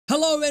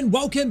Hello and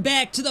welcome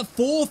back to the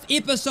 4th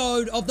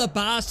episode of the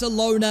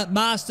Barcelona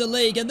Master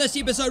League. In this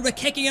episode, we're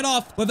kicking it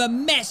off with a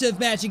massive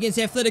match against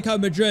Atletico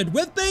Madrid.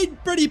 We've been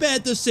pretty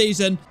bad this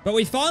season, but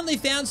we finally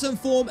found some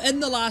form in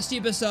the last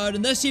episode.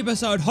 In this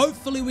episode,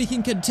 hopefully we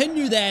can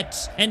continue that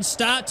and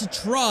start to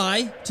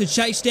try to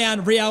chase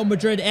down Real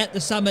Madrid at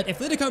the summit.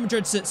 Atletico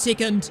Madrid sits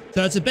second,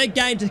 so it's a big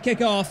game to kick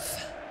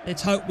off.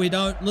 Let's hope we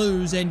don't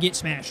lose and get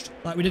smashed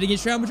like we did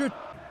against Real Madrid.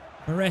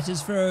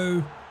 Morata's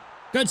through.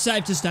 Good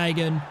save to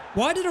Stegen.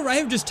 Why did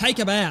Araujo just take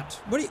him out?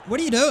 What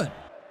are you doing?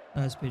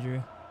 Nice,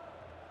 Pedro.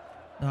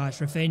 Nice,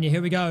 Rafinha.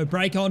 Here we go.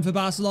 Break on for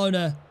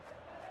Barcelona.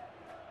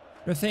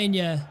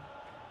 Rafinha.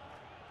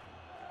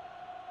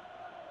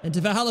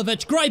 Into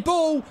Vlahovic. Great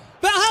ball.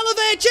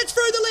 Vlahovic, it's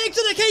through the legs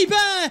of the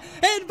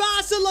keeper. And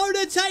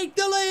Barcelona take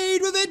the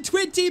lead within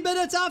 20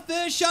 minutes. Our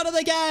first shot of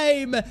the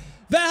game.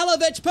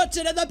 Vlahovic puts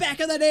it in the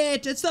back of the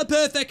net. It's the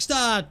perfect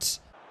start.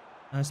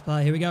 Nice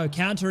play. Here we go.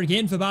 Counter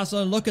again for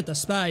Barcelona. Look at the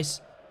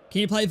space. Can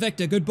you play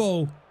Victor? Good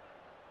ball.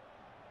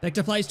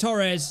 Victor plays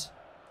Torres.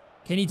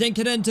 Can he dink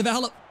it into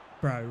Vlahovic?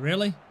 Bro,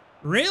 really?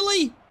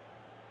 Really?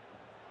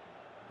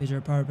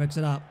 Pedro Porro picks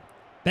it up.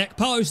 Back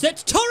post.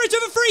 That's Torres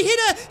with a free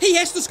header. He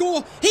has to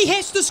score. He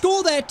has to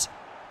score that.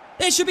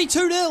 That should be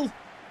 2-0.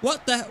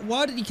 What the?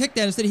 Why did he kick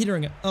that instead of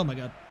headering it? Oh my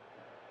god.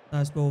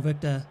 Nice ball,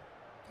 Victor.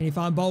 Can he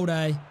find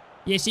Balde?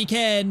 Yes, he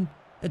can.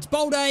 It's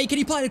Balde. Can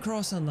he play it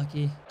across?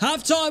 Unlucky.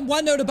 Half-time,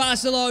 1-0 to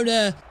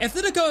Barcelona.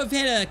 Atletico have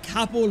had a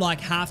couple,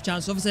 half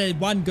chances. Obviously, they had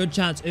one good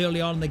chance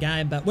early on in the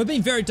game, but we've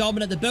been very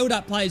dominant. The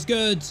build-up play is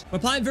good. We're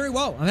playing very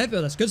well. I'm happy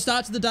with this. Good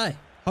start to the day.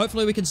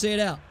 Hopefully, we can see it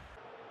out.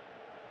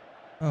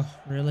 Oh,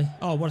 really?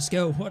 Oh, what a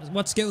skill.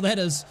 What skill that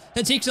is.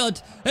 It's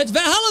excellent. It's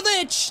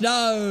Vlahovic.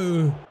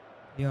 No.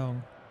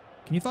 Young.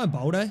 Can you find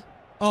Balde?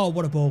 Oh,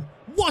 what a ball.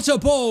 What a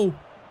ball.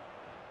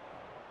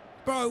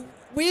 Bro.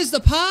 Where's the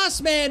pass,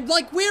 man?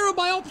 Where are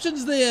my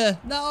options there?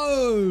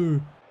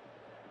 No.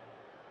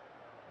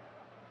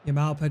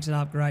 Yamal picks it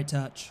up. Great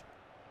touch.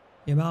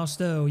 Yamal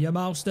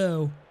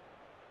still.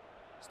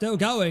 Still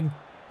going.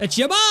 It's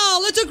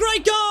Yamal. It's a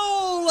great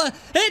goal.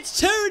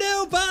 It's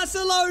 2-0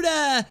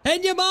 Barcelona.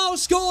 And Yamal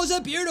scores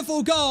a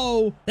beautiful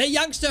goal. The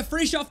youngster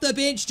fresh off the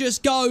bench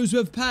just goes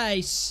with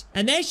pace.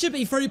 And that should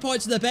be 3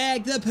 points in the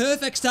bag. The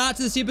perfect start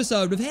to this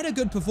episode. We've had a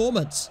good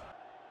performance.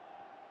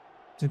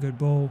 It's a good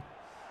ball.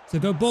 It's a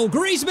good ball.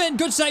 Griezmann,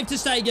 good save to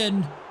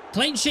Stegen.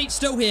 Clean sheet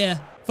still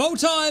here. Full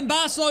time,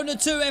 Barcelona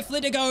 2,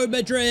 Atletico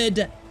Madrid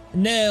 0.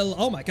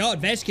 Oh my god,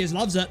 Vasquez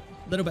loves it.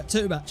 A little bit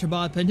too much in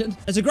my opinion.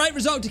 It's a great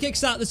result to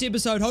kickstart this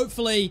episode.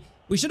 Hopefully,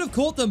 we should have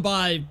caught them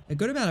by a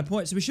good amount of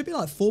points. So we should be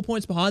 4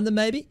 points behind them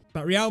maybe.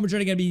 But Real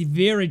Madrid are going to be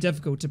very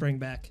difficult to bring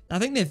back. I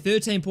think they're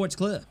 13 points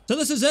clear. So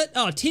this is it.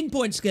 Oh, 10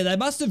 points clear. They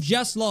must have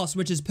just lost,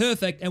 which is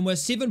perfect. And we're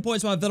 7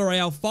 points behind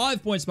Villarreal,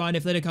 5 points behind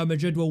Atletico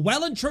Madrid. We're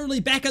well and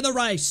truly back in the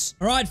race.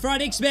 All right, for our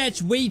next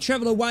match, we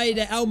travel away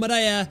to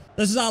Almeria.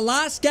 This is our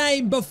last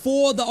game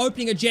before the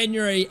opening of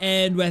January.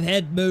 And we've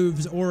had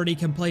moves already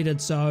completed.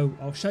 So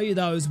I'll show you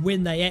those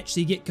when they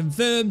actually get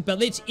confirmed. But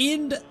let's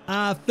end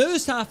our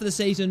first half of the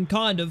season,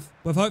 kind of,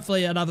 with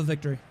hopefully another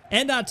victory.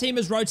 And our team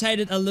has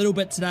rotated a little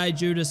bit today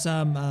due to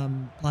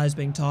some players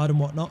being tired and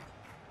whatnot.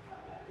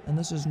 And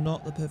this is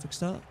not the perfect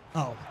start.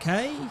 Oh,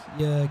 okay.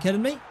 You're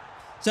kidding me?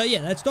 So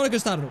yeah, that's not a good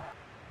start at all.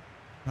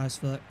 Nice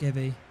flick,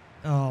 Givy.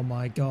 Oh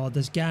my god,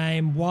 this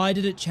game. Why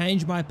did it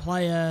change my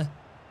player?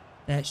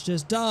 That's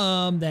just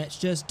dumb. That's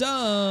just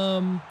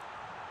dumb.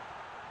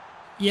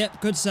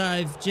 Yep, good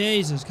save.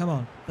 Jesus, come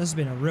on. This has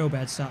been a real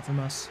bad start from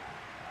us.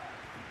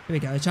 Here we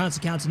go. A chance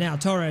to counter now.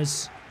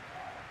 Torres.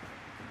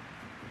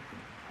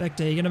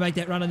 Victor, you're going to make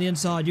that run on the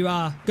inside. You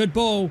are. Good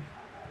ball.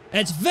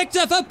 It's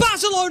Victor for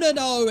Barcelona.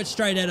 No, it's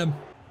straight at him.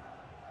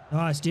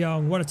 Nice, De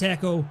Jong. What a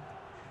tackle.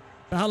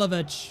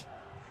 Vlahovic.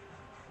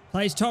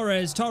 Plays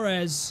Torres.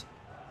 Torres.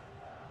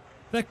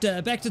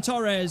 Victor, back to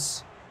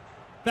Torres.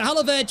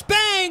 Vlahovic.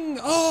 Bang!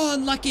 Oh,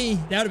 unlucky.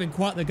 That would have been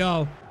quite the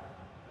goal.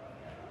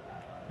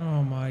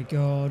 Oh, my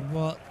God.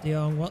 What, De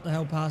Jong? What the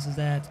hell pass is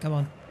that? Come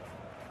on.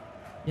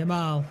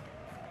 Yamal.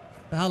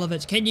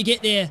 Vlahovic. Can you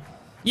get there?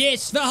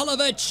 Yes,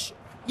 Vlahovic.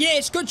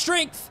 Yes, good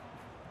strength.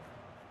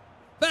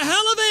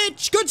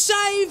 Vlahovic, good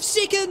save.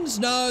 Seconds.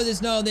 No,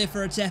 there's no one there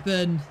for a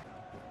tap-in.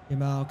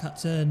 Yamal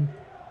cuts in.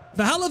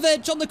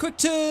 Vlahovic on the quick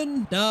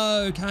turn.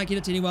 No, can't get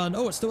it to anyone.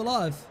 Oh, it's still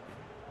alive.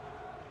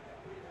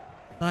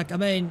 I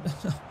mean,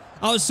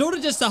 I was sort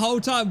of just the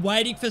whole time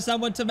waiting for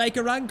someone to make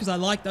a run because I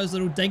like those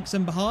little dinks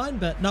in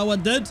behind, but no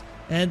one did.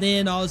 And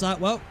then I was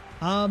like, well,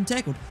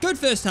 tackled. Good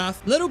first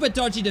half. A little bit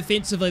dodgy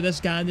defensively this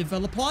game. They've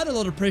applied a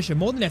lot of pressure,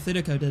 more than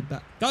Atletico did,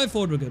 but going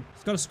forward we're good.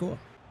 It's got to score.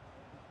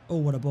 Oh,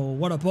 what a ball.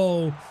 What a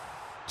ball.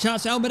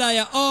 Chance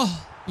Almeida.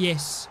 Oh,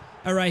 yes.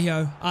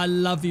 Araujo. I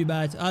love you,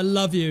 mate. I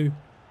love you.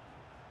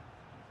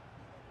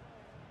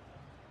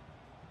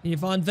 Can you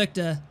find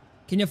Victor?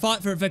 Can you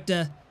fight for it,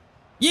 Victor?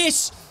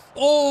 Yes.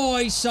 Oh,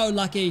 he's so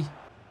lucky.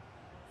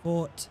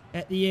 Fought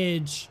at the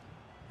edge.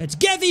 It's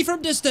Gavi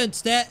from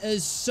distance. That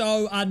is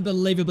so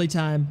unbelievably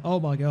tame. Oh,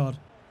 my God.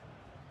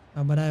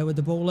 Amade with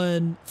the ball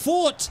in.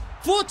 Fort's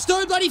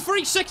doing bloody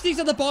 360s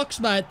in the box,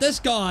 mate. This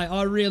guy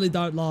I really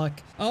don't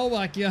like. Oh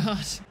my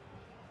god.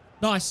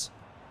 Nice.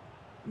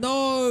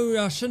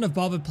 No, I shouldn't have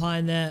bothered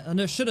playing that.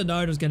 I should have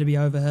known it was going to be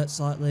overhit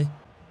slightly.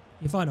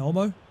 You find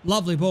Olmo.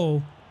 Lovely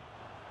ball.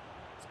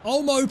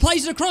 Olmo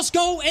plays it across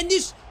goal, and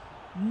there's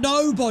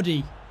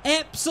nobody.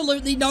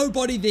 Absolutely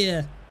nobody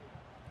there.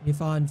 You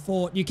find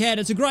Fort. You can.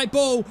 It's a great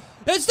ball.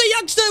 It's the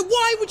youngster.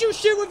 Why would you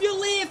shoot with your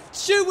left?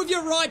 Shoot with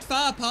your right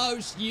far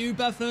post, you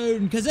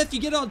buffoon. Because if you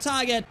get on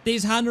target,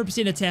 there's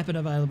 100% a tap-in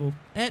available.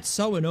 That's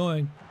so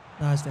annoying.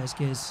 Nice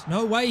Vasquez.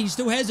 No way. He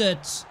still has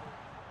it.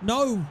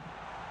 No.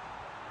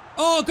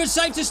 Oh, good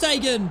save to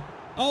Stegen.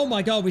 Oh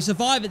my god, we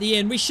survive at the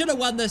end. We should have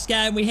won this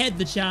game. We had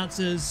the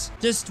chances.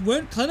 Just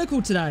weren't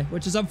clinical today,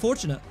 which is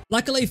unfortunate.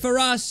 Luckily for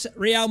us,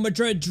 Real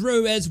Madrid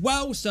drew as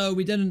well, so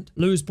we didn't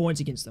lose points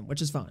against them,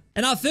 which is fine.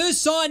 And our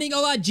first signing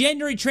of our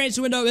January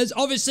transfer window is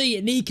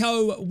obviously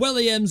Nico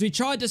Williams. We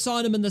tried to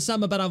sign him in the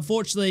summer, but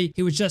unfortunately,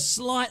 he was just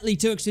slightly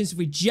too expensive.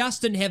 We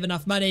just didn't have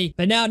enough money.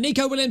 But now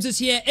Nico Williams is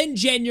here in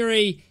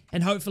January,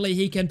 and hopefully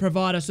he can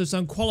provide us with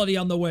some quality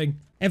on the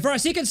wing. And for our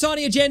second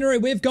signing of January,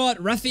 we've got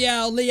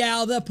Rafael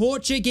Leao, the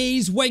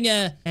Portuguese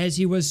winger, as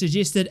he was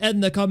suggested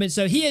in the comments.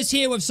 So he is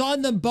here. We've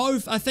signed them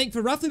both, I think,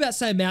 for roughly about the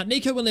same amount.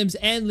 Nico Williams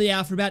and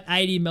Leao for about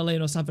 80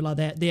 million or something like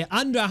that. They're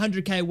under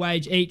 100k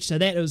wage each, so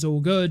that is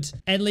all good.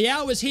 And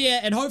Leao is here,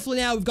 and hopefully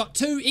now we've got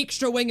 2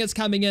 extra wingers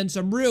coming in,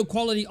 some real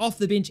quality off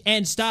the bench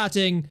and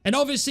starting. And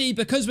obviously,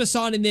 because we're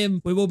signing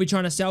them, we will be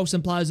trying to sell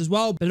some players as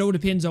well, but it all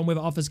depends on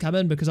whether offers come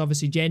in, because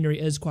obviously January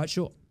is quite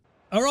short.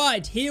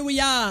 Alright, here we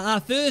are, our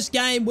first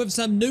game with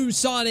some new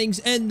signings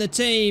in the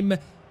team,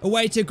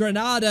 away to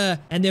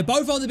Granada, and they're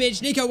both on the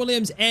bench. Nico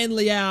Williams and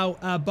Leao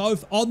are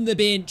both on the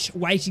bench,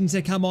 waiting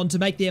to come on to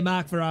make their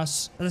mark for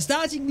us. The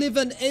starting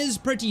 11 is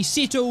pretty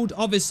settled.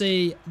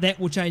 Obviously, that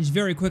will change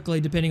very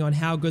quickly depending on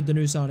how good the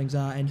new signings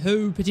are, and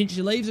who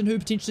potentially leaves and who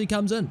potentially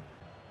comes in.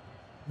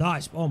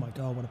 Nice, oh my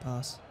god, what a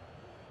pass.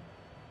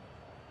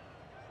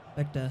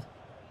 Victor,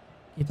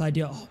 he played De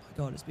Jong. Oh my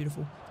god, it's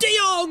beautiful. De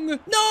Jong,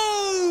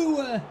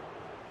 no!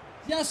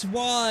 Just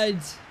wide.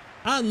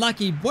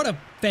 Unlucky. What a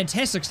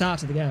fantastic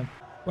start to the game.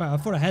 Wow, I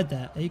thought I had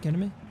that. Are you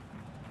kidding me?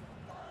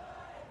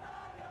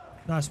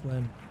 Nice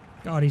win.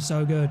 God, he's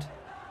so good.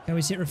 Can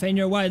we set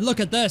Rafinha away?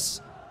 Look at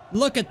this.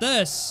 Look at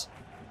this.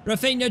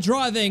 Rafinha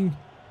driving.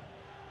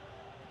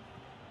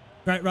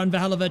 Great run,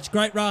 Vahalovic.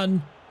 Great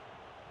run.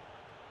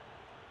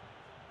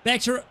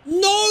 Back to...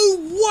 No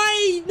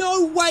way!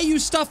 No way you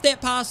stuffed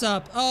that pass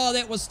up. Oh,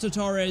 that was to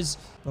Torres.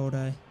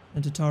 Balde.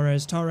 Into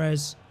Torres.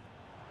 Torres.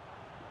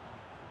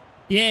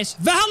 Yes,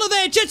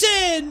 Vahalovic, it's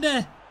in!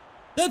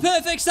 The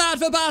perfect start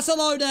for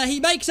Barcelona. He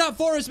makes up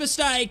for his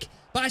mistake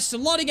by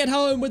slotting it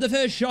home with the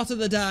first shot of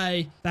the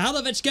day.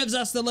 Vahalovic gives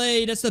us the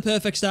lead. It's the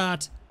perfect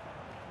start.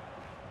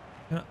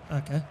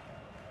 Okay.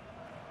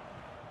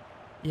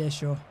 Yeah,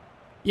 sure.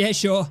 Yeah,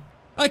 sure.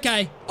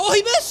 Okay. Oh,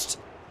 he missed!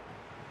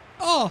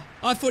 Oh,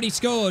 I thought he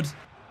scored.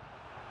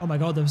 Oh my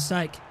god, the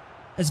mistake.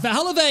 It's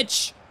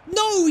Vahalovic!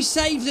 No, he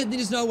saved it.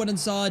 There's no one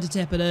inside to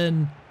tap it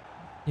in.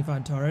 You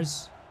find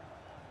Torres.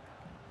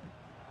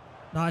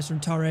 Nice from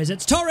Torres.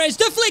 It's Torres.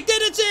 Deflected.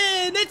 It's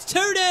in. It's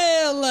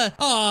 2-0.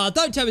 Oh,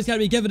 don't tell me it's going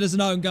to be given as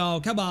an own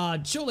goal. Come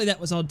on. Surely that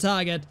was on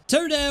target.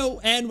 2-0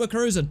 and we're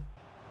cruising.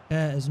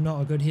 That is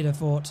not a good header,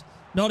 Fort.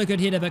 Not a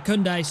good header, but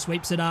Koundé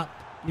sweeps it up.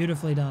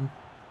 Beautifully done.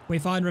 We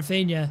find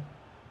Rafinha.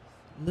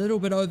 Little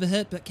bit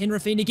overhit, but can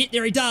Rafinha get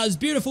there? He does.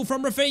 Beautiful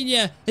from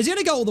Rafinha. Is he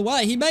going to go all the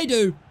way? He may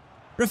do.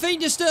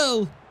 Rafinha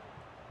still.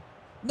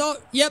 No.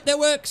 Yep, that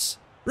works.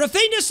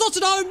 Rafinha slots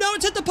it home. No,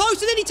 it's hit the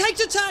post, and then he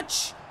takes a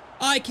touch.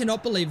 I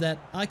cannot believe that.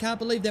 I can't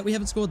believe that we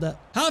haven't scored that.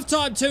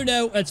 Half-time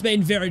 2-0. It's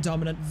been very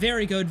dominant.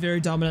 Very good,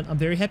 very dominant. I'm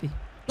very happy.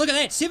 Look at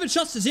that. 7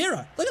 shots to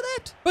 0. Look at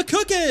that. We're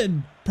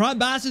cooking. Prime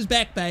Barca's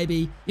back,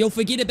 baby. You'll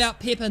forget about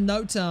Pep in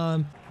no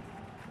time.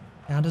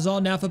 Counters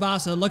on now for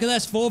Barca. Look at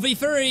this.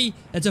 4v3.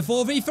 It's a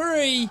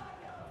 4v3.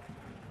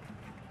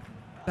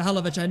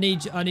 Vahalovic, I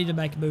need to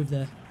make a move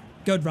there.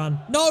 Good run.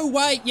 No,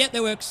 wait. Yep,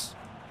 that works.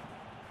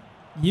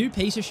 You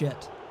piece of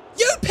shit.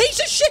 You piece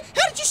of shit.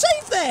 How did you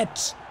save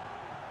that?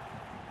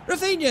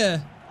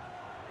 Rafinha.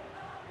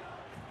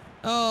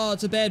 Oh,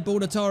 it's a bad ball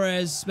to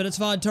Torres, but it's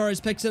fine.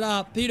 Torres picks it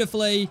up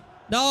beautifully.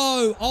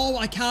 No. Oh,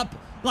 I can't.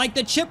 Like,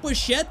 the chip was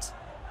shit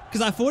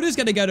because I thought it was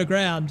going to go to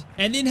ground.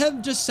 And then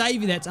him just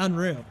saving that's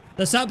unreal.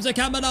 The subs are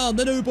coming on.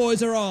 The new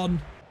boys are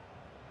on.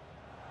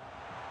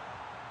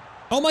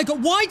 Oh, my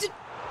God.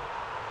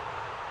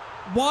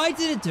 Why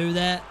did it do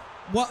that?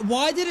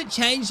 Why did it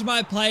change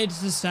my play to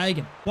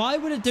Stegen? Why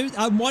would it do...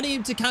 I'm wanting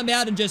him to come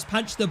out and just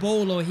punch the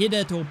ball or hit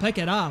it or pick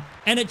it up.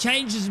 And it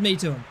changes me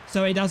to him.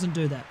 So he doesn't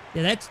do that.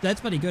 Yeah,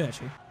 that's pretty good,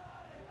 actually.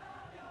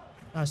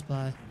 Nice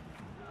play.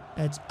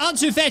 It's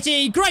Ansu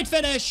Fati. Great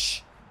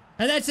finish.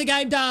 And that's the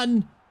game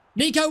done.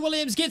 Nico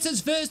Williams gets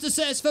his first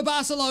assist for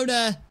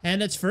Barcelona.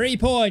 And it's 3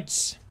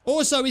 points.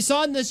 Also, we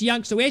signed this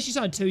youngster. We actually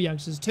signed two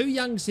youngsters. Two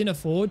young centre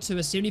forwards who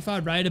are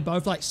 75 rated,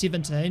 both like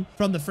 17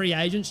 from the free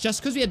agents,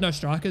 just because we had no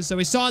strikers. So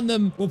we signed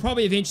them. We'll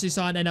probably eventually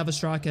sign another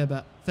striker,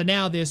 but for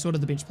now, they're sort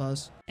of the bench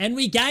players. And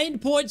we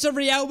gained points of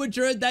Real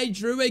Madrid. They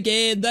drew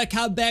again. The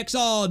comeback's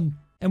on.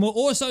 And we're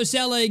also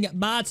selling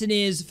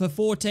Martinez for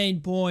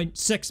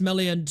 14.6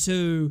 million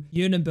to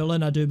Union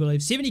Berlin, I do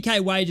believe.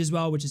 70k wage as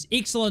well, which is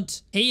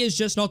excellent. He is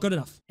just not good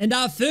enough. And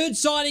our third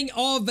signing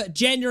of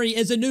January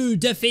is a new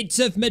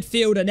defensive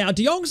midfielder. Now,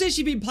 De Jong's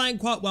actually been playing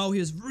quite well. He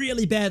was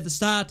really bad at the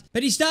start,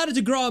 but he started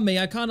to grow on me.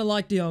 I kind of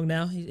like De Jong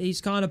now.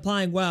 He's kind of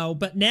playing well.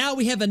 But now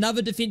we have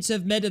another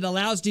defensive mid. It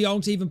allows De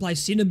Jong to even play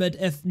centre mid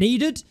if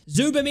needed.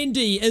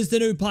 Zubamendi is the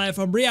new player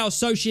from Real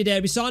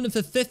Sociedad. We signed him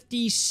for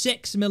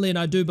 56 million,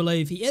 I do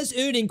believe. He is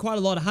earning quite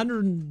a lot,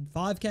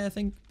 105k I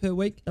think per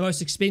week. The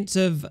most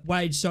expensive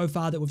wage so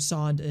far that we've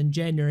signed in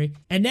January.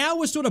 And now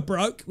we're sort of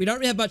broke. We don't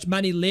really have much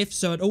money left,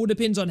 so it all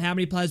depends on how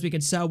many players we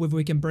can sell, whether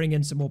we can bring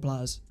in some more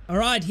players. All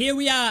right, here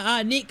we are,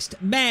 our next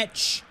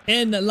match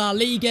in La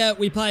Liga.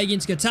 We play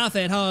against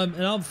Getafe at home,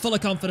 and I'm full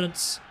of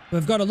confidence.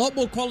 We've got a lot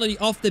more quality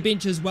off the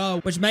bench as well,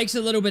 which makes it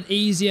a little bit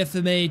easier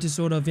for me to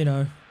sort of, you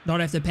know, not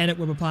have to panic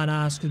when we're playing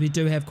arse, because we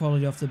do have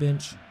quality off the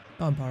bench.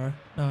 Go on, Pyro.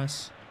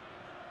 Nice.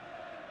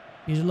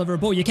 You deliver a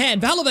ball. You can.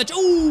 Vlahovic.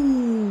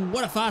 Ooh,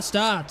 what a fast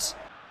start.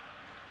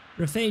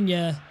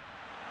 Rafinha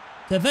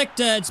to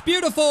Victor. It's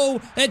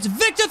beautiful. It's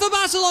Victor for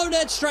Barcelona.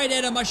 It's straight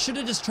at him. I should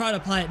have just tried to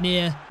play it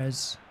near.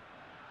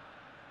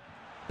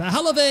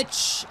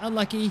 Vlahovic.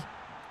 Unlucky.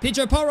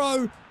 Pedro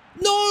Porro.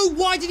 No,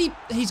 why did he?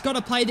 He's got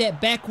to play that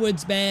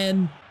backwards,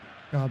 man.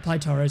 Oh, play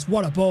Torres.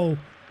 What a ball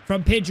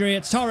from Pedri.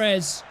 It's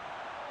Torres.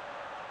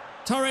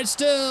 Torres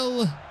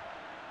still.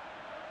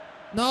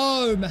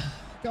 No,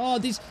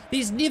 God,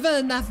 there's never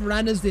enough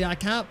runners there. I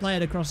can't play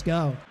it across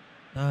goal.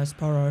 Nice,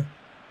 Porro.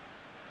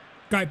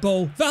 Great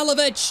ball.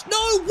 Vlahovic.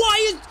 No,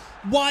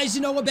 why is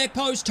no one back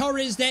post?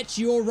 Torres, that's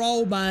your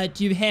role, mate.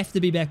 You have to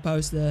be back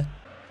post there.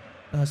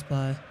 Nice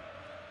play.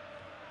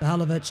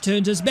 Vlahovic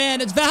turns his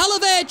man. It's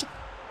Vlahovic.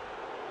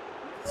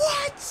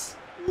 What?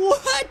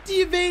 What do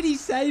you mean he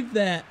saved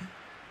that?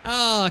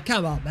 Oh,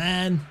 come on,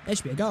 man. That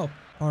should be a goal.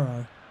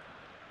 Porro.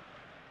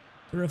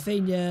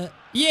 Rafinha.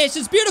 Yes,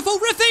 it's beautiful.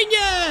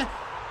 Rafinha!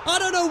 I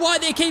don't know why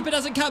their keeper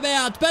doesn't come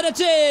out, but it's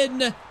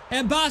in.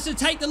 And Barca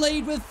take the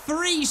lead with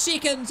 3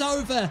 seconds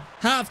over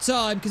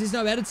half-time because there's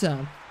no added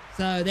time.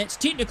 So that's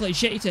technically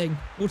cheating.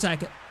 We'll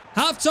take it.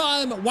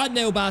 Half-time,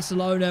 1-0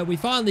 Barcelona. We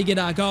finally get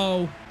our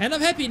goal. And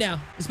I'm happy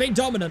now. It's been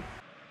dominant.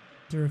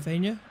 To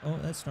Rafinha. Oh,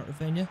 that's not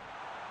Rafinha.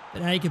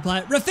 But now you can play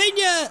it.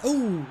 Rafinha!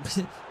 Ooh,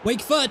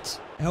 weak foot.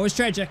 That was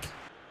tragic.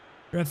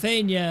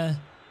 Rafinha.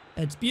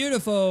 It's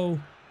beautiful.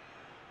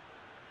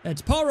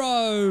 It's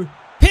Porro.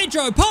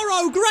 Pedro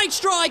Porro, great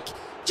strike.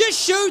 Just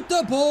shoot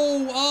the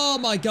ball. Oh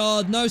my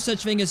God. No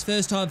such thing as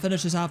first time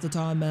finishes half the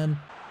time, man.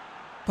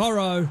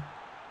 Porro.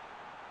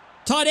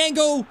 Tight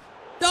angle.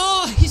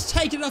 Oh, he's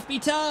taken off me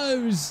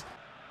toes.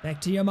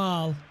 Back to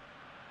Yamal.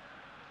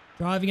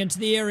 Driving into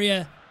the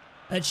area.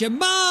 It's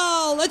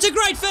Yamal. It's a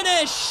great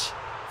finish.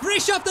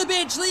 Fresh off the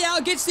bench,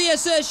 Leao gets the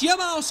assist.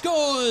 Yamal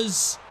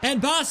scores.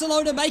 And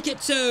Barcelona make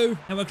it 2.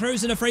 And we're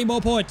cruising to 3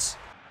 more points.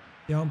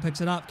 De Jong picks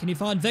it up. Can you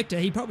find Victor?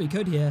 He probably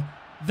could here.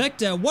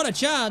 Victor, what a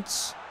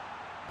chance.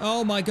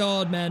 Oh my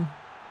God, man.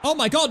 Oh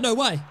my God, no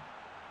way.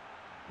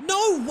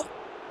 No.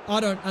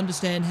 I don't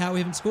understand how we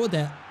haven't scored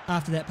that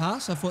after that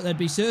pass. I thought that'd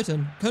be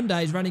certain.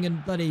 Koundé's running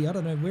in bloody, I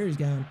don't know where he's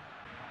going.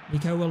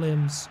 Nico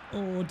Williams.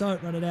 Oh,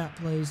 don't run it out,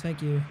 please.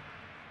 Thank you.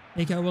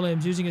 Nico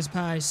Williams using his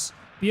pace.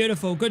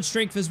 Beautiful. Good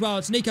strength as well.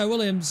 It's Nico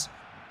Williams.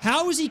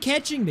 How is he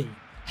catching me?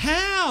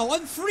 How?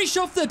 I'm fresh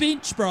off the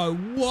bench, bro.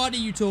 What are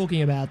you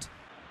talking about?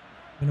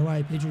 Went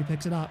away. Pedri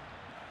picks it up.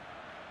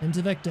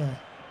 Into Victor.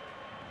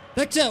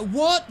 Victor,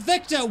 what?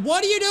 Victor,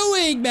 what are you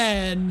doing,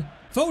 man?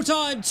 Full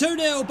time,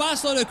 2-0.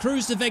 Barcelona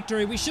cruise to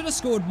victory. We should have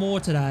scored more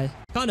today.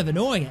 Kind of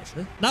annoying,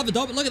 actually. Another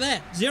dominant. Look at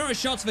that. 0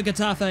 shots for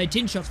Getafe,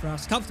 10 shots for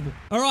us. Comfortable.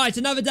 All right,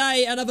 another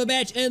day, another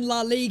match in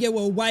La Liga.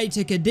 We're away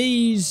to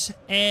Cadiz.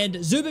 And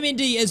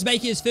Zubamendi is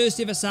making his first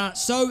ever start.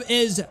 So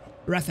is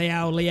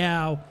Rafael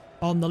Leao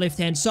on the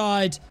left-hand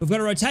side. We've got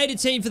a rotated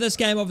team for this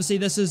game. Obviously,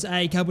 this is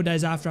a couple of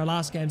days after our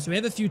last game, so we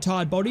have a few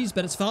tired bodies,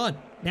 but it's fine.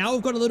 Now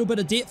we've got a little bit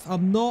of depth.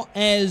 I'm not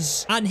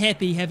as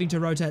unhappy having to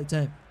rotate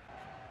the team.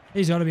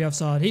 He's got to be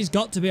offside. He's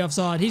got to be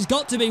offside. He's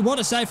got to be. What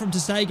a save from ter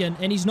Stegen,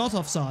 and he's not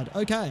offside.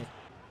 Okay.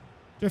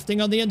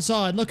 Drifting on the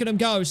inside. Look at him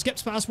go.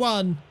 Skips past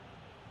one.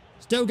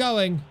 Still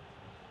going.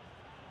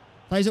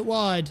 Plays it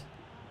wide.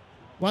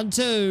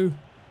 1-2.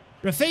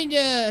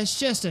 Rafinha. It's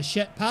just a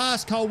shit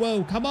pass.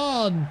 Colwell. Come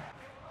on.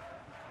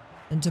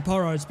 Into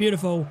Porro. It's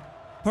beautiful.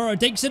 Porro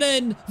dinks it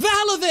in.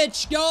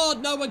 Vlahovic.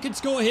 God, no one can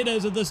score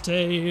headers in this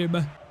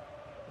team.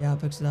 Yeah,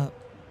 picks it up.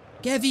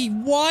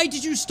 Gavi, why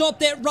did you stop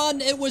that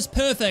run? It was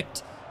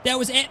perfect. That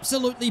was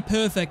absolutely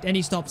perfect. And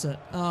he stops it.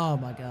 Oh,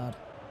 my God.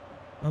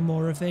 One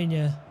more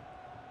Rafinha.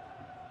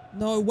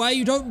 No way.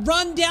 You don't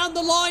run down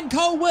the line,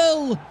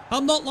 Colwell.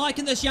 I'm not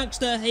liking this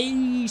youngster.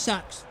 He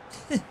sucks.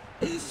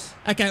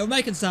 Okay, we're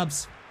making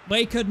subs.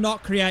 We could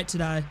not create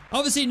today.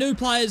 Obviously, new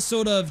players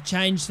sort of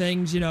change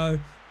things, you know,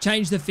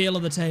 change the feel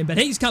of the team, but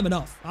he's coming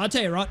off. I'll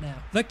tell you right now,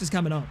 Victor's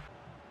coming on.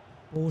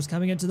 Ball's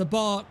coming into the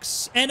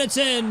box, and it's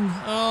in.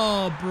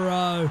 Oh,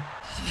 bro.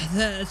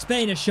 It's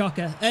been a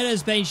shocker. It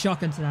has been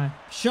shocking today.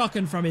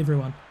 Shocking from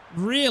everyone.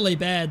 Really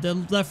bad.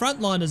 The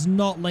front line is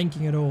not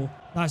linking at all.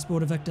 Nice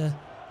ball to Victor.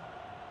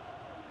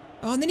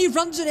 Oh, and then he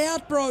runs it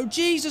out, bro.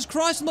 Jesus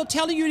Christ, I'm not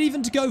telling you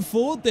even to go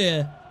forward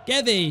there.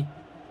 Gavi.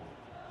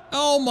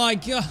 Oh, my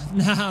God.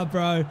 Nah,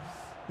 bro.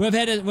 We've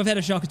had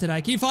a shocker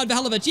today. Can you find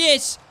Vlahovic?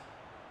 Yes.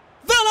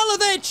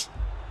 Vlahovic!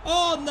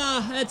 Oh,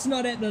 nah. It's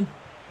not happening.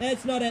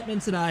 It's not happening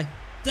today.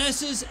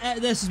 This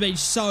has been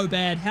so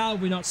bad. How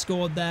have we not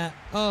scored that?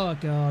 Oh,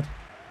 God.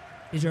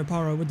 Here's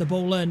Poro with the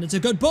ball in. It's a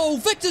good ball.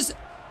 Victor's...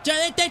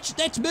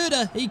 That's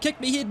murder. He kicked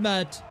me head,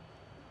 mate.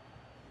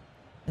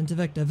 Into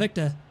Victor.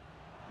 Victor.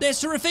 There's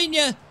to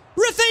Rafinha.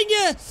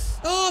 Rafinha!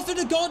 Oh, if it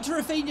had gone to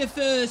Rafinha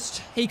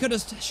first, he could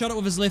have shot it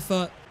with his left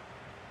foot.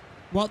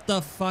 What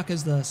the fuck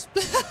is this?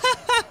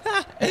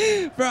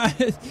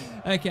 Right.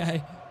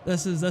 Okay.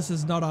 This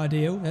is not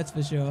ideal. That's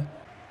for sure.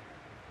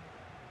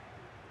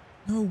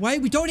 No way.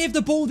 We don't have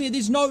the ball there.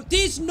 There's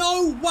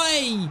no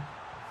way.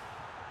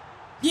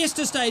 Yes,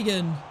 ter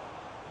Stegen.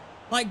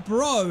 Like,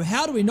 bro,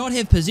 how do we not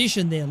have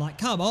possession there? Like,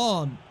 come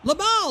on.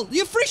 Lamal,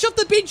 you're fresh off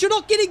the bench. You're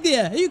not getting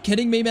there. Are you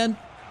kidding me, man?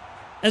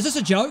 Is this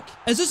a joke?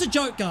 Is this a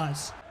joke,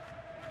 guys?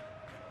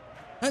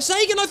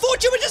 Sagan, I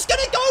thought you were just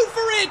going to go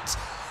for it.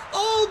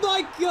 Oh,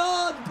 my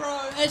God,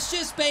 bro. It's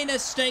just been a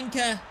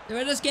stinker.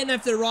 We're just getting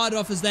have to write it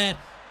off as that.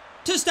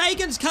 Ter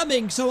Stegen's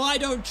coming, so I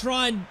don't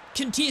try and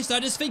contest. I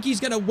just think he's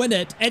going to win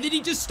it. And then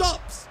he just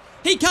stops.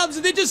 He comes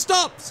and then just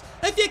stops.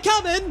 If you're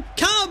coming,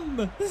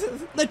 come.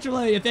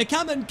 Literally, if you're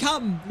coming,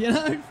 come. You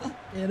know?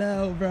 You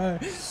know, bro.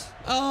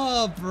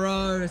 Oh,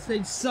 bro. It's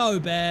been so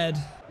bad.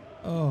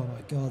 Oh,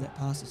 my God. That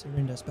pass is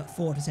horrendous. But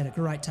Ford has had a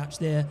great touch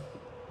there.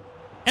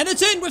 And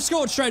it's in. We've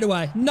scored straight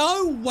away.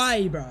 No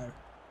way, bro.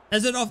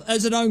 Is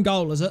it own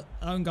goal, is it?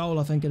 Own goal,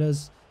 I think it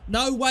is.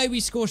 No way we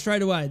score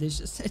straight away. It's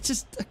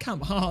just,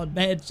 come on,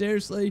 man,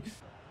 seriously.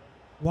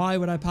 Why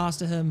would I pass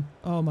to him?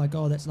 Oh my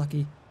God, that's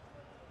lucky.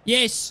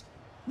 Yes.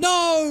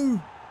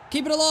 No.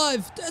 Keep it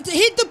alive.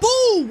 Hit the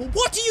ball.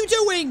 What are you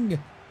doing?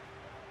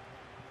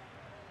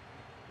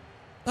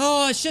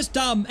 Oh, it's just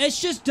dumb.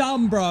 It's just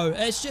dumb, bro.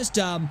 It's just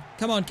dumb.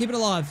 Come on, keep it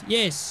alive.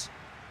 Yes.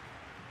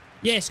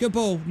 Yes, good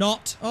ball.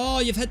 Not. Oh,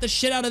 you've hit the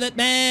shit out of it,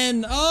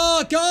 man.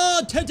 Oh,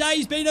 God,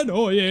 today's been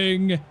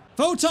annoying.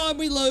 Full time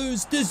we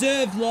lose.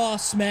 Deserved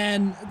loss,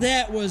 man.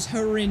 That was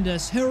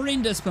horrendous.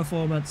 Horrendous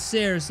performance.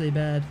 Seriously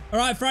bad. All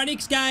right, for our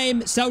next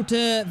game,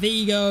 Celta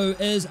Vigo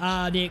is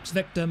our next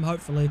victim,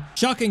 hopefully.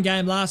 Shocking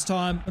game last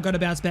time. I've got to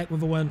bounce back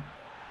with a win.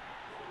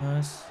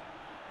 Nice.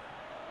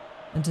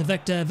 Into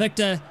Victor.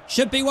 Victor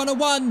should be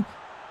 1-on-1.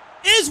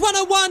 Is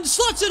 1-on-1.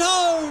 Slots it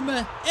home.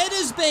 It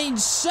has been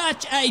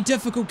such a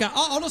difficult game.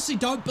 I honestly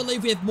don't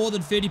believe we have more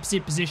than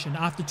 30% possession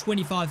after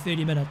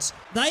 25-30 minutes.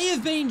 They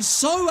have been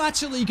so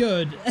utterly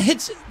good.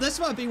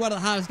 This might be one of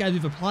the hardest games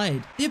we've ever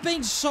played. They've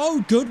been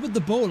so good with the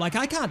ball. Like,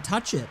 I can't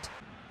touch it.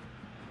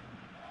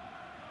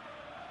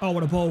 Oh,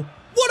 what a ball.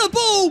 What a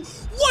ball.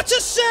 What a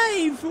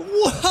save.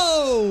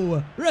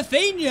 Whoa.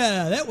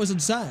 Rafinha. That was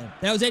insane.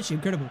 That was actually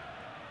incredible.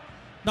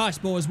 Nice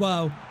ball as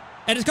well.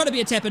 And it's got to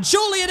be a tap-in.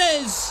 Surely it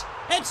is.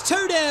 It's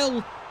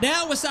 2-0.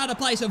 Now we're starting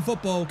to play some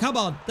football. Come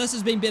on. This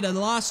has been better.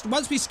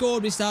 Once we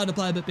scored, we started to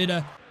play a bit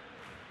better.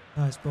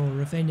 Nice ball.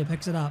 Rafinha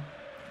picks it up.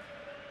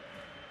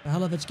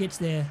 Vlahovic gets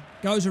there.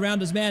 Goes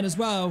around his man as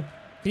well.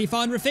 Can he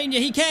find Rafinha?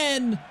 He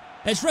can.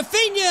 It's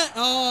Rafinha.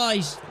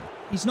 Oh,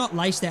 he's not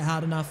laced that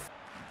hard enough.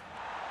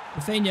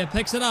 Rafinha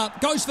picks it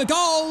up. Goes for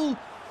goal.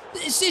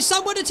 Is there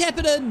someone to tap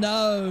it in?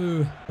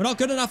 No. We're not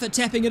good enough at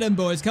tapping it in,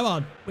 boys. Come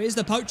on. Where's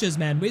the poachers,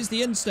 man? Where's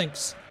the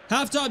instincts?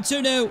 Halftime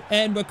 2-0,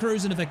 and we're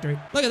cruising to victory.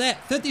 Look at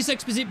that.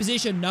 56%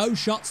 possession. No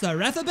shots, though.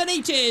 Rafa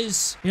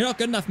Benitez. You're not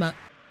good enough, Matt.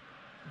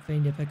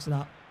 Rafinha picks it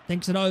up.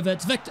 Thinks it over.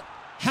 It's Victor.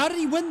 How did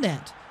he win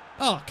that?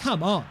 Oh,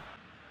 come on.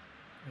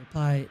 We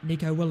play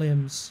Nico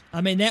Williams.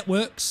 I mean, that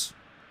works.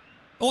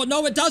 Oh,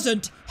 no, it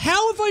doesn't.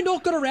 How have I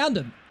not got around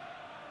him?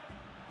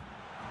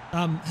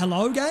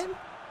 Hello, game?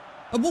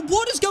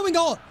 What is going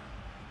on?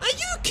 Are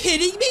you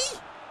kidding me?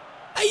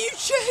 Are you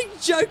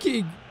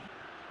joking?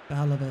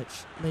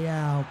 Vlahovic,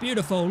 Leao,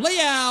 beautiful,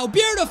 Leao,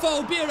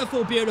 beautiful,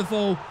 beautiful,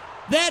 beautiful.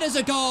 That is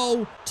a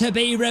goal to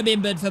be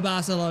remembered for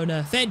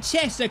Barcelona.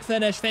 Fantastic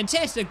finish,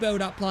 fantastic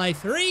build-up play,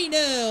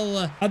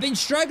 3-0. I've been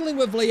struggling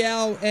with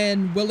Leao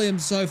and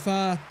Williams so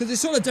far because they're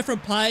sort of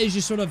different players.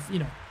 You sort of, you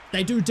know,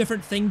 they do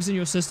different things in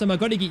your system. I've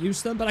got to get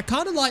used to them, but I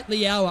kind of like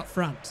Leao up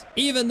front,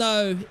 even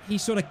though he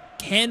sort of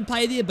can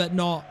play there but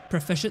not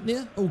proficient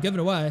there. Oh, give it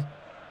away.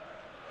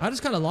 I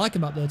just kind of like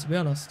him up there, to be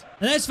honest.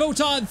 And that's full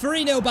time,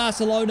 3-0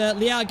 Barcelona.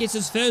 Leao gets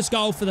his first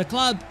goal for the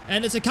club,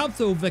 and it's a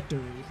comfortable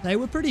victory. They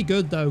were pretty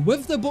good, though.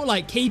 With the ball,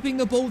 like keeping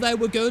the ball, they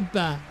were good,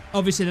 but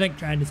Obviously, they didn't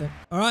trade anything.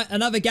 All right,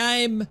 another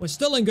game. We're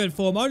still in good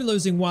form, only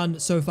losing one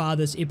so far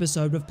this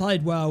episode. We've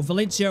played well.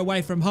 Valencia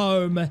away from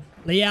home.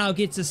 Leao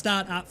gets a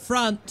start up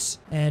front,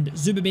 and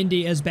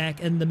Zubimendi is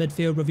back in the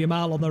midfield with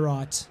Yamal on the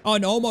right. Oh,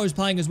 and Olmo's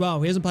playing as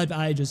well. He hasn't played for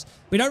ages.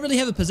 We don't really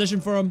have a position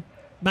for him.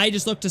 May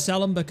just look to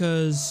sell him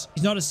because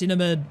he's not a centre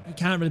mid. He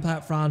can't really play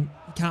up front.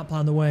 He can't play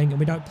on the wing, and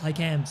we don't play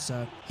cams,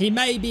 so he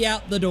may be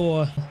out the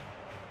door.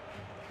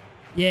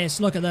 Yes,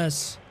 look at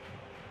this.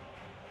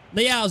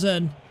 Leao's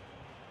in.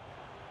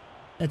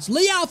 It's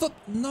Leao for...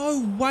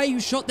 No way you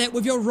shot that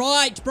with your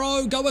right,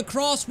 bro. Go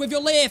across with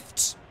your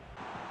left.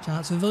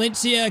 Chance for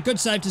Valencia. Good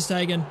save to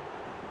Stegen.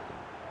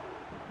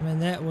 I mean,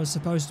 that was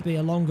supposed to be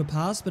a longer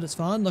pass, but it's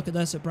fine. Look at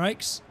this. It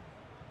breaks.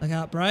 Look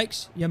how it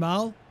breaks.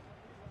 Yamal.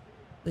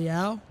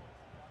 Leao.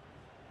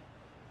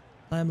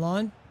 Play him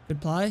line.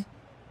 Good play.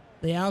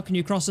 Leao, can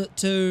you cross it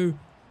to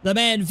the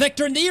man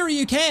Victor in the area?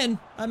 You can.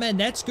 Oh, man,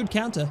 that's good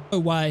counter. No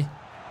way.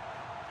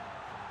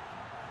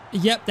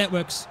 Yep, that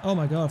works. Oh,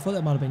 my God. I thought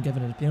that might have been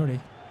given a penalty.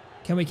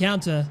 Can we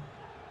counter?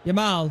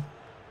 Yamal.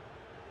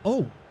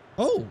 Oh.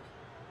 Oh.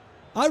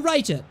 I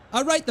rate it.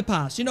 I rate the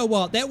pass. You know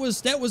what? That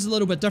was a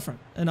little bit different,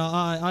 and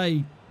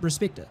I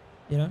respect it.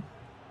 You know.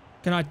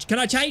 Can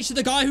I change to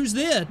the guy who's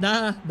there?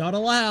 Nah, not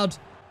allowed.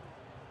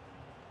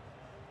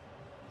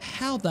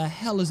 How the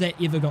hell has that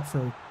ever got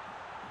through?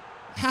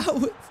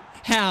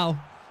 How?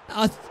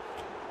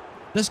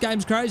 This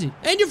game's crazy,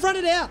 and you've run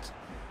it out.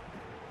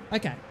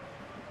 Okay.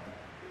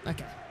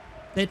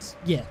 Let's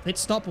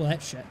stop all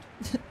that shit.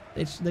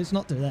 let's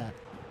not do that.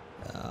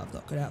 I've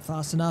not got out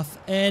fast enough,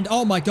 and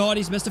oh my God,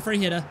 he's missed a free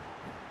header.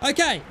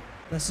 Okay,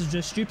 this is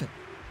just stupid.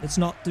 Let's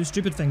not do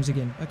stupid things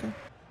again, okay?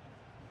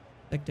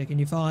 Victor, can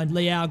you find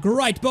Leao?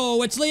 Great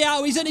ball, it's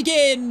Leao, he's in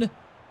again!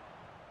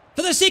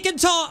 For the second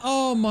time!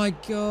 Oh my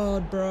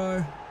God,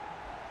 bro.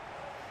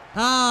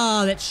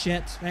 Ah, that's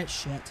shit,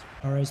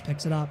 Torres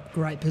picks it up,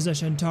 great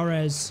position,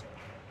 Torres.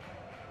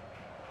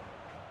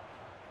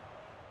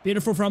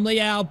 Beautiful from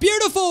Leao,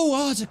 beautiful!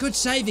 Oh, it's a good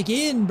save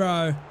again,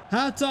 bro.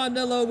 Half-time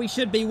 0-0, we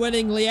should be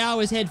winning. Leao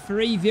has had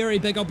 3 very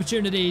big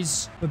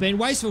opportunities. We've been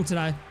wasteful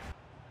today.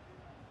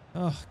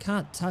 Oh,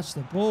 can't touch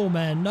the ball,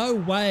 man. No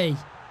way.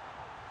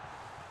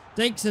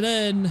 Dinks it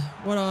in.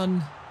 What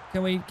on?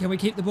 Can we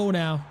keep the ball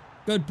now?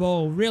 Good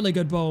ball. Really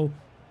good ball.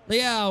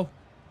 Leao.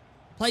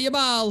 Play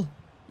Yamal.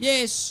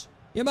 Yes.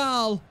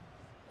 Yamal.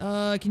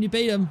 Can you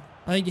beat him?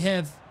 I think you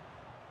have.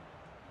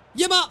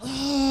 Yamal.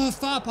 Oh,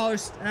 far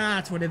post. Ah,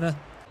 it's whatever.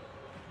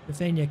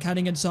 Rafinha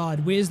cutting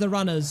inside. Where's the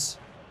runners?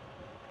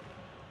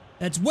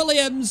 It's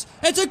Williams.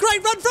 It's a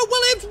great run from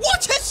Williams.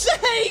 What a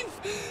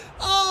save!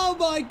 Oh,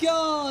 my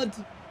God.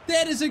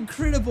 That is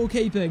incredible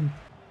keeping.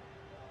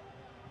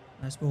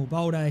 Nice ball,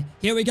 Balde.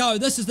 Here we go.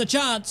 This is the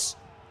chance.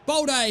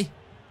 Balde.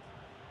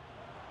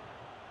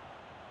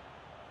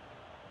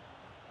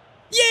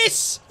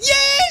 Yes!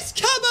 Yes!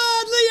 Come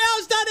on!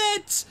 Leao's done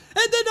it!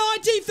 In the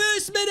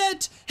 91st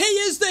minute, he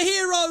is the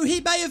hero.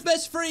 He may have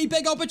missed 3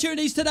 big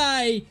opportunities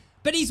today,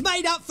 but he's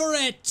made up for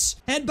it.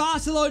 And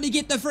Barcelona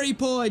get the 3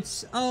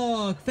 points.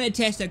 Oh,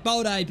 fantastic.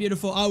 Balde,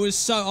 beautiful. I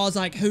was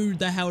like, who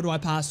the hell do I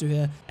pass to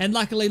here? And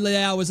luckily,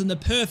 Leao was in the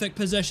perfect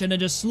position and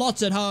just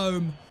slots it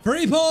home.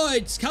 3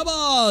 points. Come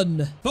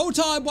on. Full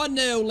time 1-0.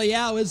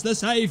 Leao is the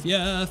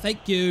saviour.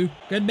 Thank you.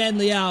 Good man,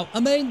 Leao. I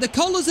mean, the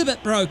collar's a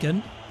bit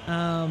broken.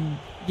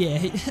 Yeah,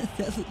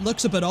 that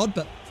looks a bit odd,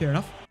 but fair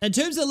enough. In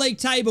terms of the league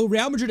table,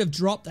 Real Madrid have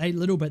dropped a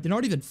little bit. They're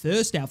not even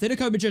first now.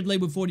 Atletico Madrid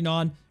lead with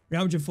 49.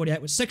 Real Madrid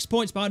 48 with 6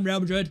 points behind Real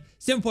Madrid,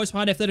 7 points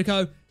behind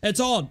Atletico. It's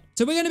on.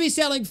 So we're going to be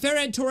selling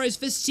Ferran Torres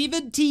for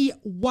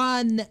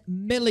 71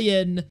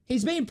 million.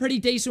 He's been pretty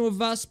decent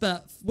with us,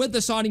 but with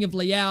the signing of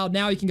Leao,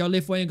 now he can go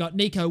left wing. Got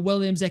Nico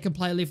Williams that can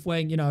play left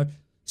wing. You know,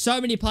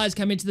 so many players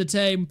come into the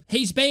team.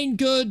 He's been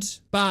good,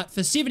 but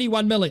for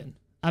 71 million,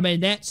 I mean,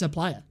 that's a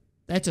player.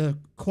 That's a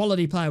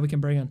quality player we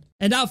can bring in.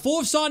 And our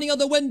 4th signing of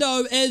the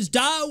window is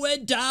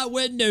Darwin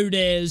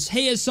Núñez.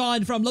 He is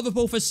signed from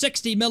Liverpool for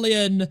 60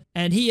 million.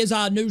 And he is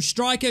our new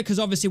striker because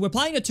obviously we're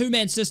playing a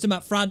 2-man system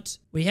up front.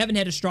 We haven't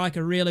had a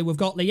striker really. We've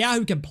got Leao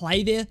who can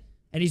play there.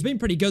 And he's been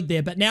pretty good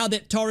there. But now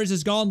that Torres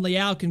is gone,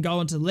 Leao can go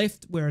onto the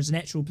left where his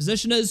natural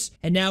position is.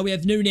 And now we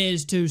have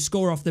Núñez to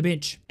score off the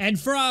bench. And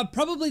for our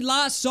probably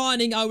last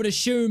signing, I would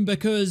assume,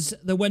 because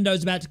the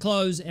window's about to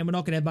close and we're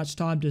not going to have much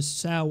time to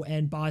sell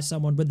and buy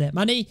someone with that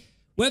money,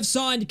 we've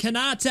signed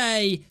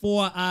Kanate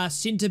for our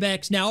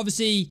centre-backs. Now,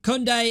 obviously,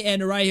 Koundé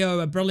and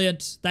Arejo are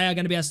brilliant. They are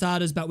going to be our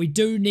starters, but we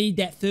do need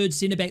that 3rd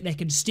centre-back that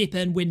can step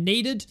in when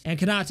needed, and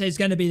Kanate is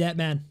going to be that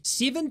man.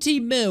 70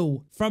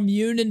 mil from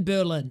Union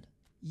Berlin.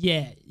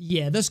 Yeah,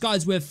 this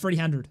guy's worth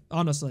 300,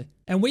 honestly.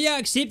 And we are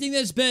accepting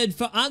this bid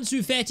for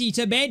Ansu Fati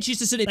to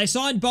Manchester City. They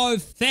signed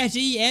both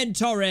Fati and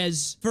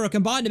Torres for a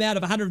combined amount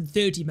of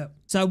 130 mil.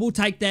 So we'll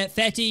take that.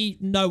 Fati,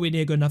 nowhere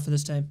near good enough for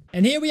this team.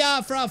 And here we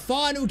are for our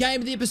final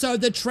game of the episode.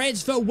 The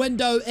transfer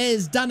window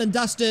is done and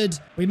dusted.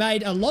 We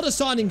made a lot of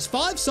signings,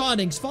 5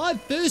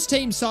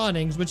 first-team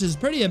signings, which is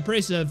pretty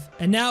impressive.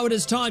 And now it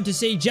is time to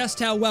see just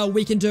how well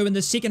we can do in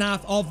the second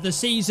half of the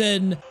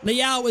season.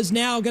 Leao is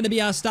now going to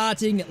be our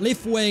starting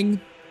left wing.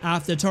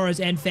 after Torres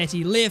and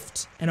Fati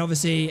left. And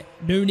obviously,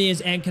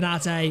 Nunez and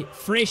Konate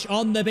fresh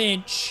on the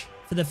bench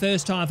for the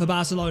first time for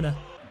Barcelona.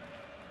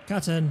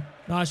 Cut in.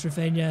 Nice,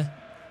 Rafinha.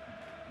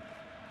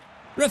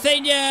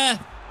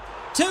 Rafinha!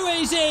 Too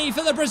easy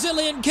for the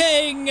Brazilian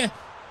king.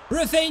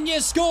 Rafinha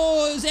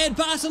scores and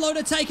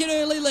Barcelona take an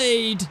early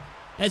lead.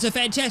 It's a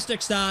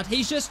fantastic start.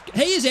 He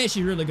is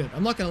actually really good.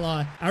 I'm not going to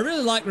lie. I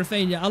really like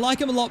Rafinha. I like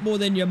him a lot more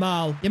than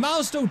Yamal.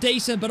 Yamal's still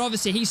decent, but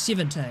obviously he's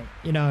 17.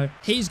 You know,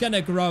 he's going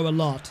to grow a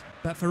lot.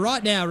 But for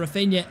right now,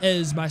 Rafinha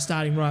is my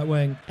starting right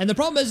wing. And the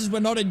problem is we're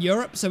not in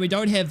Europe, so we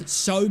don't have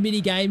so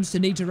many games to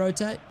need to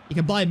rotate. You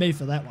can blame me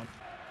for that one.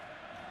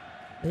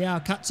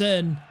 Leao cuts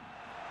in.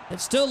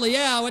 It's still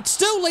Leao. It's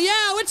still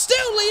Leao. It's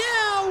still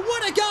Leao.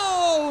 What a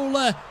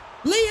goal.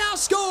 Leao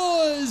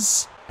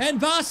scores. And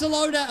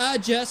Barcelona are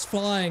just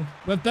flying.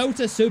 We've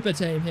built a super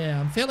team here.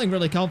 I'm feeling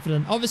really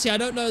confident. Obviously, I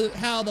don't know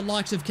how the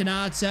likes of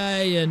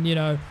Konate and, you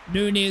know,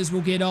 Nunez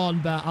will get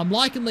on, but I'm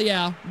liking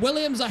Leao.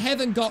 Williams, I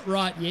haven't got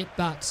right yet,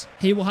 but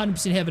he will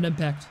 100% have an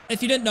impact.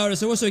 If you didn't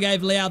notice, I also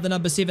gave Leao the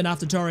number 7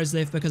 after Torres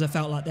left because I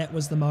felt like that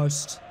was the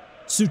most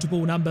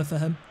suitable number for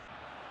him.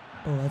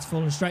 Oh, that's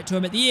fallen straight to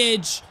him at the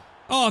edge.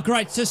 Oh,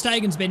 great. Ter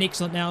Stegen's been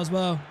excellent now as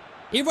well.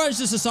 Everyone's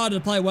just decided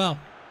to play well.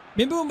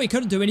 Remember when we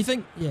couldn't do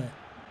anything? Yeah.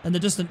 In the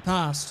distant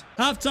past.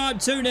 Half-time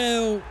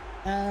 2-0.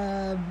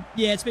 Yeah,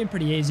 it's been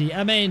pretty easy.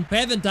 I mean, we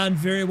haven't done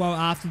very well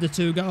after the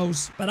 2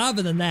 goals. But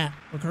other than that,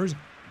 we're cruising.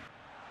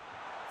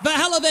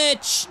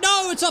 Vahalovic!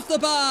 No, it's off the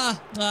bar!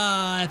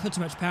 Ah, I put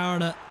too much power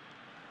on it.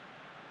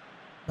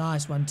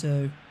 Nice one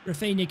too.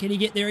 Rafinha, can he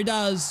get there? He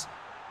does.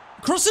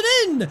 Cross it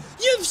in!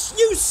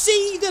 You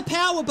see the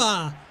power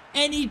bar!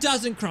 And he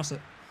doesn't cross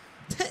it.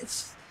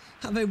 That's...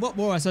 I mean, what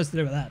more am I supposed to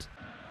do with that?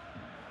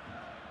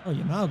 Oh,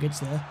 Yamal gets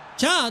there.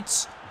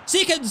 Chance!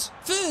 Seconds!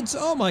 Thirds!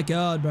 Oh my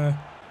god, bro.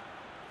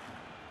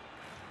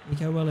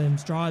 Nico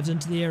Williams drives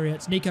into the area.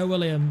 It's Nico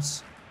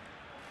Williams.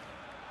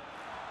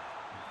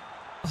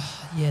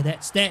 Oh, yeah,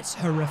 that's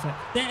horrific.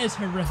 That is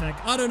horrific.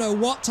 I don't know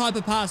what type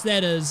of pass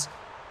that is.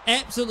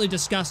 Absolutely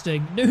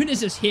disgusting.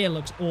 Nunez's hair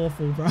looks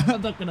awful, bro.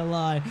 I'm not gonna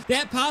lie.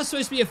 That pass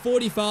supposed to be a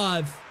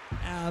 45.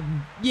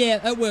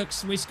 Yeah, it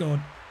works. We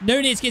scored.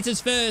 Nunez gets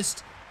his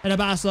first in a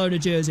Barcelona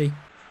jersey.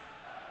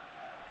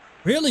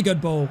 Really good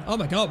ball. Oh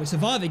my god, we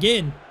survive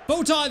again.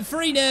 Full-time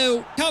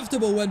 3-0.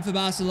 Comfortable win for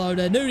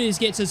Barcelona. Nunez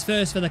gets his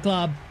first for the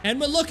club. And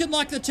we're looking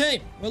like the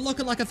team. We're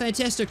looking like a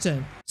fantastic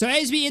team. So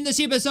as we end this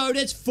episode,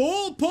 it's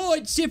 4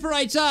 points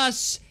separates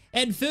us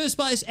and first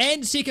place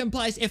and second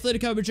place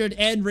Atletico Madrid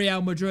and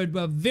Real Madrid.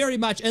 Were very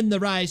much in the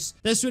race.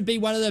 This would be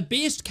one of the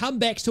best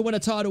comebacks to win a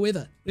title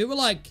ever. We were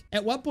like,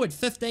 at one point,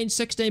 15,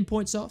 16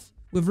 points off.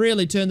 We've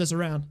really turned this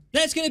around.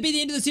 That's going to be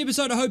the end of this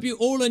episode. I hope you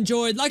all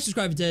enjoyed. Like,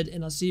 subscribe if you did,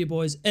 and I'll see you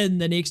boys in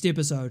the next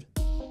episode.